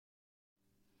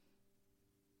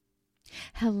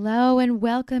Hello and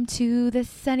welcome to the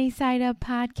Sunny Side Up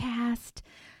podcast.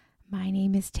 My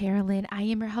name is Tara Lynn. I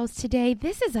am your host today.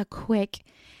 This is a quick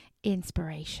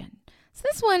inspiration. So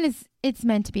this one it's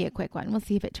meant to be a quick one. We'll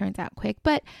see if it turns out quick,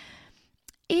 but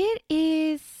it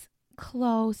is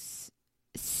close,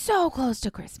 so close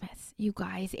to Christmas, you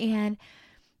guys. And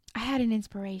I had an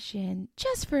inspiration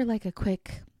just for like a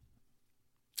quick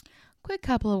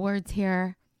couple of words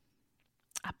here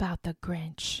about the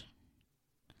Grinch.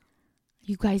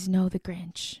 You guys know the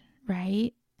Grinch,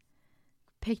 right?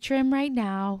 Picture him right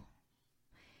now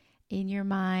in your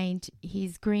mind.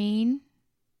 He's green,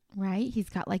 right? He's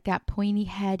got like that pointy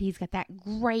head. He's got that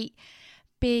great,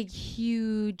 big,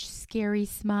 huge, scary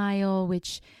smile,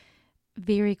 which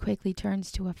very quickly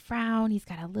turns to a frown. He's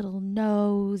got a little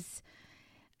nose.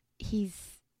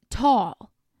 He's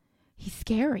tall. He's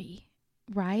scary,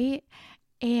 right?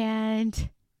 And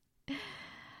I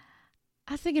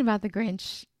was thinking about the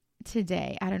Grinch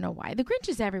today. I don't know why. The Grinch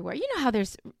is everywhere. You know how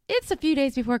it's a few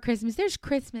days before Christmas. There's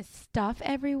Christmas stuff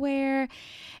everywhere.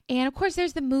 And of course,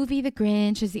 there's the movie The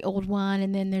Grinch is the old one.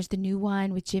 And then there's the new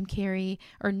one with Jim Carrey,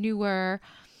 or newer.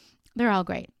 They're all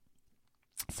great.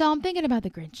 So I'm thinking about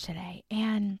the Grinch today.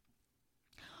 And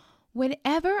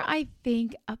whenever I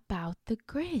think about the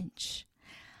Grinch,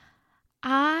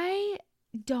 I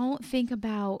don't think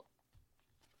about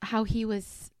how he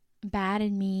was bad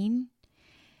and mean.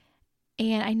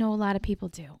 And I know a lot of people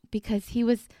do, because he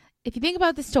was, if you think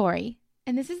about the story,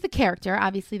 and this is the character,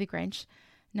 obviously the Grinch,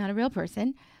 not a real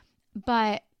person,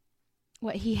 but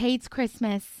he hates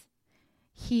Christmas.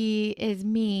 He is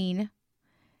mean.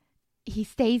 He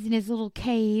stays in his little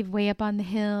cave way up on the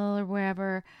hill or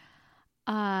wherever.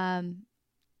 And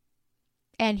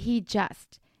he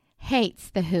just hates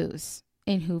the Who's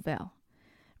in Whoville,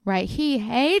 right? He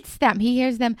hates them. He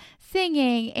hears them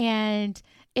singing and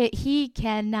he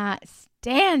cannot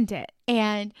stand it,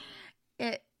 and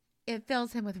it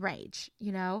fills him with rage,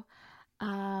 you know.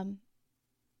 I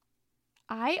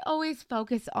always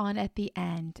focus on at the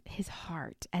end, his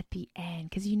heart at the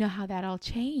end, because you know how that all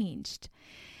changed,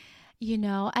 you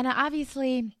know. And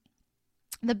obviously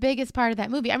the biggest part of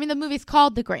that movie, I mean, the movie's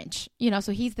called The Grinch, you know,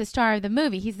 so he's the star of the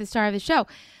movie, he's the star of the show,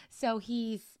 so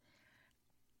he's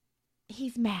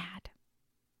mad.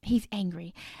 He's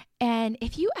angry. And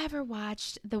if you ever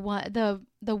watched the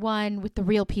one with the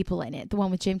real people in it, the one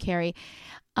with Jim Carrey,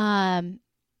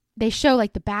 they show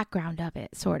like the background of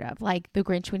it, sort of like the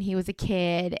Grinch when he was a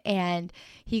kid and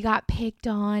he got picked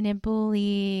on and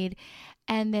bullied.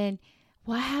 And then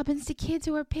what happens to kids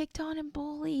who are picked on and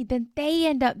bullied? Then they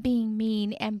end up being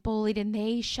mean and bullied and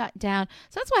they shut down.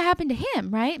 So that's what happened to him,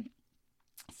 right?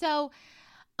 So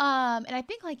and I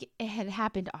think like it had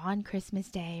happened on Christmas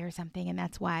Day or something. And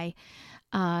that's why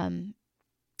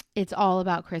it's all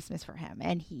about Christmas for him.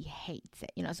 And he hates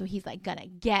it, you know. So he's like going to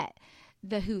get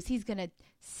the Who's. He's going to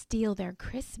steal their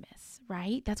Christmas,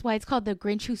 right? That's why it's called The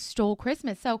Grinch Who Stole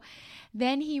Christmas. So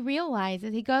then he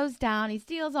realizes, he goes down, he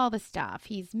steals all the stuff.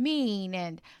 He's mean.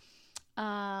 And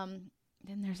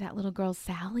then there's that little girl,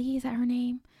 Sally. Is that her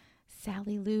name?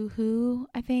 Sally Lou Who,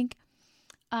 I think.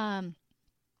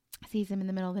 Sees him in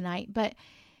the middle of the night, but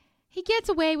he gets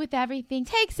away with everything,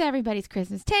 takes everybody's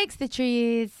Christmas, takes the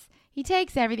trees, he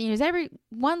takes everything. There's every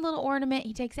one little ornament,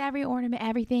 he takes every ornament,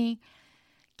 everything,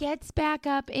 gets back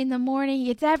up in the morning, he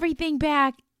gets everything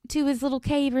back to his little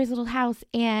cave or his little house,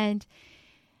 and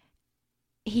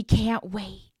he can't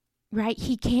wait, right?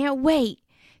 He can't wait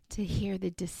to hear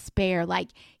the despair. Like,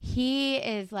 he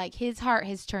is like, his heart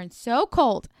has turned so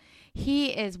cold. He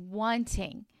is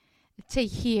wanting to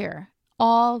hear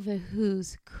all the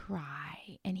Who's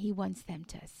cry, and he wants them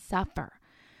to suffer,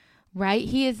 right?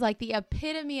 He is like the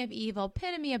epitome of evil,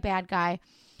 epitome of bad guy.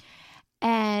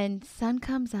 And sun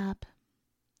comes up,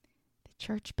 the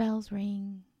church bells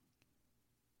ring,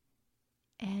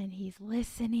 and he's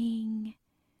listening.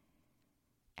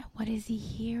 And what does he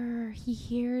hear? He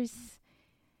hears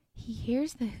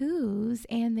the Who's,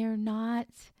 and they're not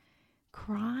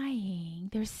crying,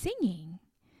 they're singing.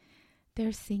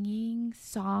 They're singing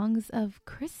songs of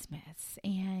Christmas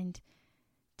and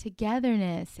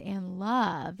togetherness and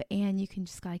love. And you can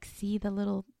just like see the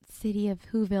little city of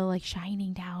Whoville like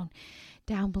shining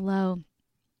down below.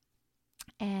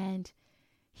 And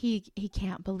he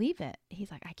can't believe it. He's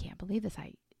like, I can't believe this.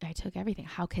 I took everything.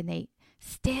 How can they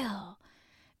still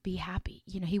be happy?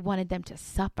 You know, he wanted them to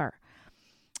suffer.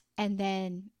 And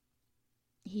then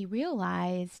he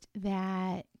realized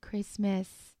that Christmas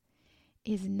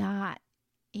is not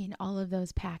in all of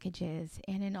those packages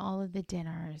and in all of the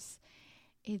dinners.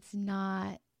 It's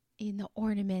not in the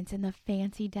ornaments and the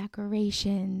fancy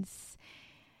decorations.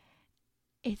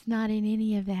 It's not in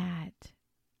any of that.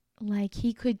 Like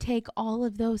he could take all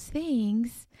of those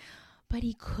things, but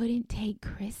he couldn't take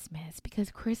Christmas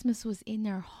because Christmas was in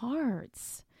their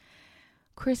hearts.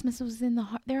 Christmas was in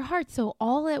their hearts. So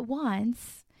all at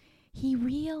once, he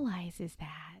realizes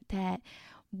that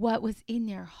what was in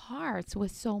their hearts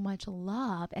was so much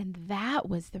love, and that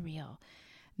was the real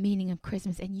meaning of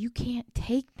Christmas. And you can't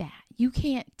take that. You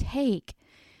can't take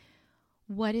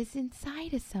what is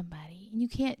inside of somebody, and you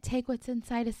can't take what's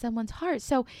inside of someone's heart.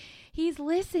 So he's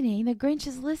listening. The Grinch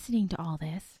is listening to all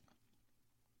this,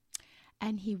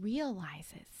 and he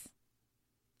realizes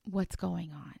what's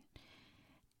going on.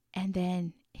 And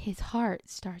then his heart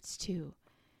starts to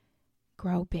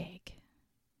grow big,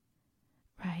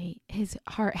 right? His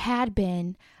heart had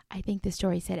been, I think the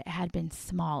story said it had been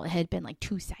small. It had been like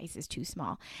 2 sizes too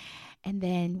small. And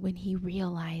then when he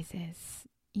realizes,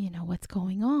 what's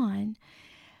going on,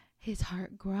 his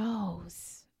heart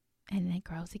grows, and then it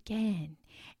grows again,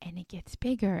 and it gets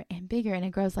bigger and bigger, and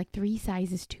it grows like 3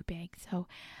 sizes too big. So,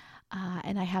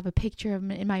 and I have a picture of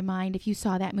him in my mind. If you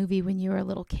saw that movie when you were a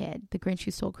little kid, The Grinch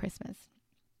Who Stole Christmas.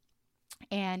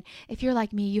 And if you're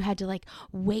like me, you had to like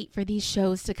wait for these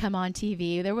shows to come on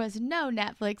TV. There was no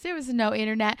Netflix. There was no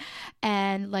internet.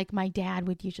 And like my dad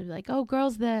would usually be like, oh,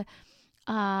 girls, the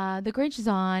Grinch is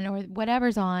on, or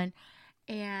whatever's on.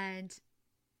 And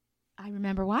I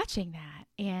remember watching that.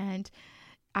 And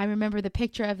I remember the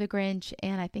picture of the Grinch,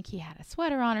 and I think he had a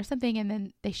sweater on or something. And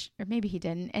then or maybe he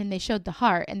didn't. And they showed the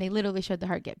heart, and they literally showed the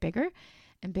heart get bigger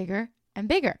and bigger and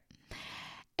bigger.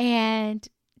 And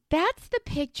that's the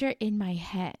picture in my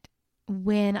head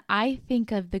when I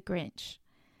think of the Grinch.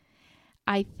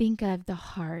 I think of the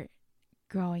heart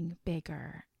growing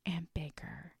bigger and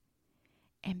bigger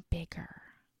and bigger.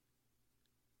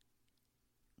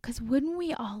 Because wouldn't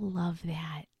we all love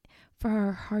that? For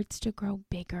our hearts to grow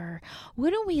bigger.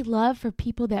 Wouldn't we love for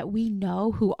people that we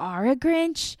know who are a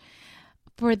Grinch,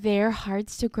 for their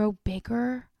hearts to grow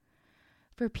bigger?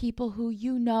 For people who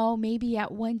maybe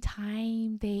at one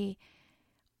time they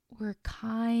were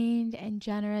kind and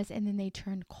generous, and then they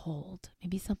turned cold.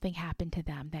 Maybe something happened to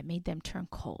them that made them turn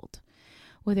cold.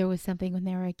 Whether it was something when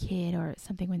they were a kid or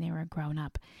something when they were a grown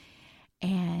up.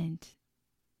 And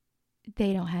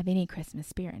they don't have any Christmas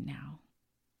spirit now.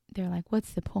 They're like,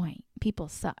 what's the point? People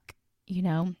suck,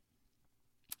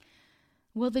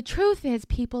 Well, the truth is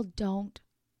people don't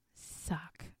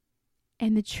suck.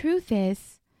 And the truth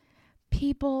is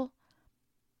people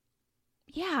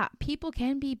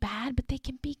can be bad, but they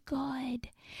can be good.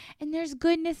 And there's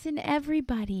goodness in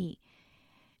everybody.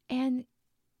 And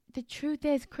the truth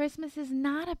is Christmas is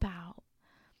not about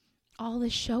all the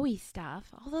showy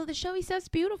stuff. Although the showy stuff's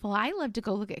beautiful. I love to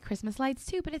go look at Christmas lights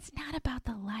too, but it's not about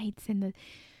the lights and the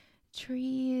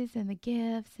trees and the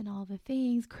gifts and all the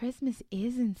things. Christmas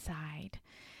is inside.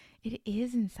 It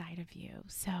is inside of you.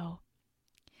 So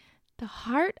the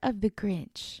heart of the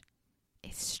Grinch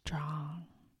is strong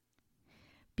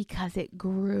because it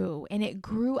grew, and it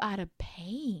grew out of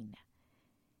pain.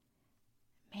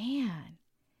 Man,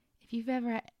 if you've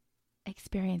ever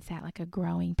experienced that, like a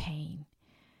growing pain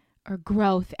or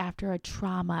growth after a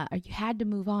trauma, or you had to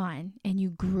move on and you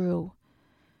grew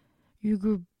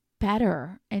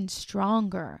better and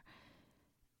stronger.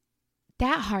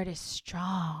 That heart is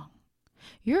strong.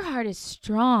 Your heart is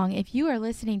strong. If you are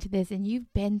listening to this and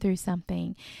you've been through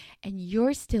something and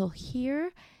you're still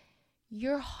here,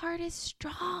 your heart is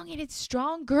strong, and it's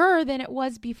stronger than it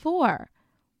was before.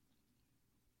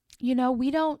 We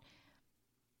don't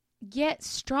get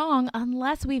strong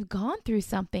unless we've gone through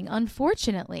something,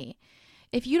 unfortunately.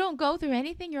 If you don't go through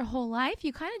anything your whole life,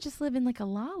 you kind of just live in like a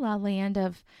la-la land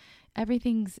of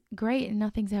everything's great and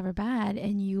nothing's ever bad,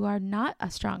 and you are not a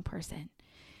strong person.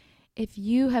 If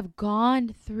you have gone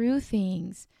through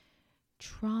things,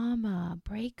 trauma,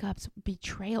 breakups,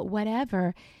 betrayal,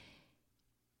 whatever,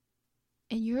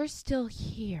 and you're still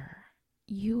here,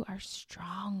 you are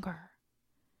stronger.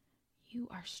 You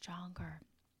are stronger.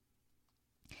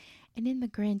 And in the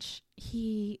Grinch,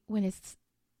 when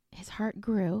his heart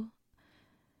grew,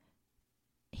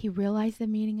 he realized the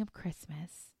meaning of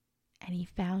Christmas. And he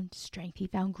found strength. He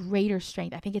found greater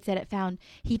strength. I think it said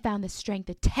he found the strength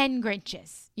of 10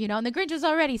 Grinches, and the Grinch was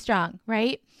already strong,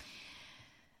 right?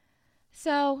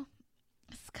 So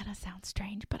it's going to sound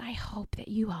strange, but I hope that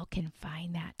you all can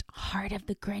find that heart of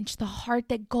the Grinch, the heart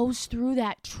that goes through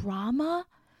that trauma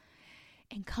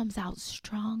and comes out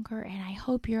stronger. And I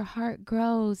hope your heart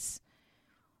grows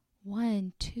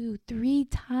 1, 2, 3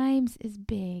 times as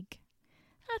big.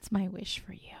 That's my wish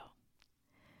for you.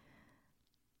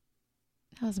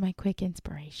 That was my quick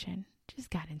inspiration.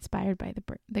 Just got inspired by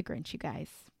the Grinch, you guys.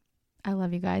 I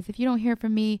love you guys. If you don't hear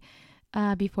from me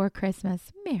before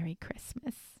Christmas, Merry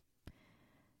Christmas.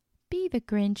 be the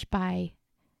Grinch by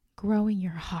growing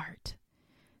your heart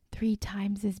 3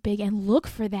 times as big and look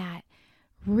for that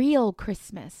real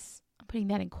Christmas. I'm putting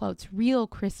that in quotes, real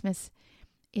Christmas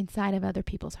inside of other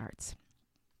people's hearts.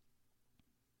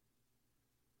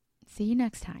 See you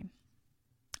next time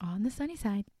on the sunny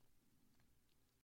side.